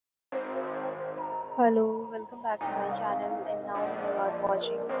Hello, welcome back to my channel, and now you are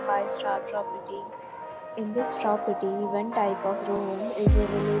watching a 5-star property. In this property, one type of room is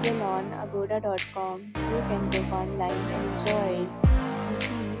available on agoda.com. You can book online and enjoy it. To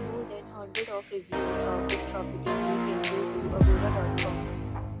see more than 100 of reviews of this property, you can go to agoda.com.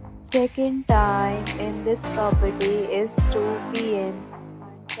 Check-in time in this property is 2 p.m.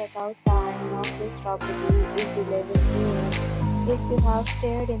 and check-out time of this property is 11 p.m. If you have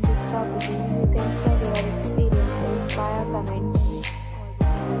stayed in this property, you can share your experiences via comments. For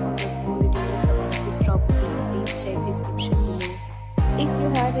booking or get more details about this property, please check description below. If you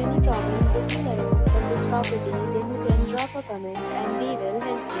have any problem booking a room in this property, then you can drop a comment and we will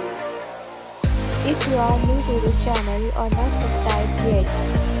help you. If you are new to this channel or not subscribed yet,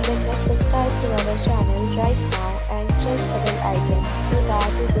 then must subscribe to our channel right now and press the bell icon so that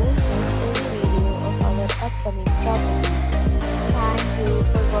you don't miss any video of our upcoming property. Thank you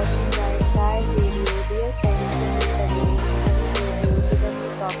for watching.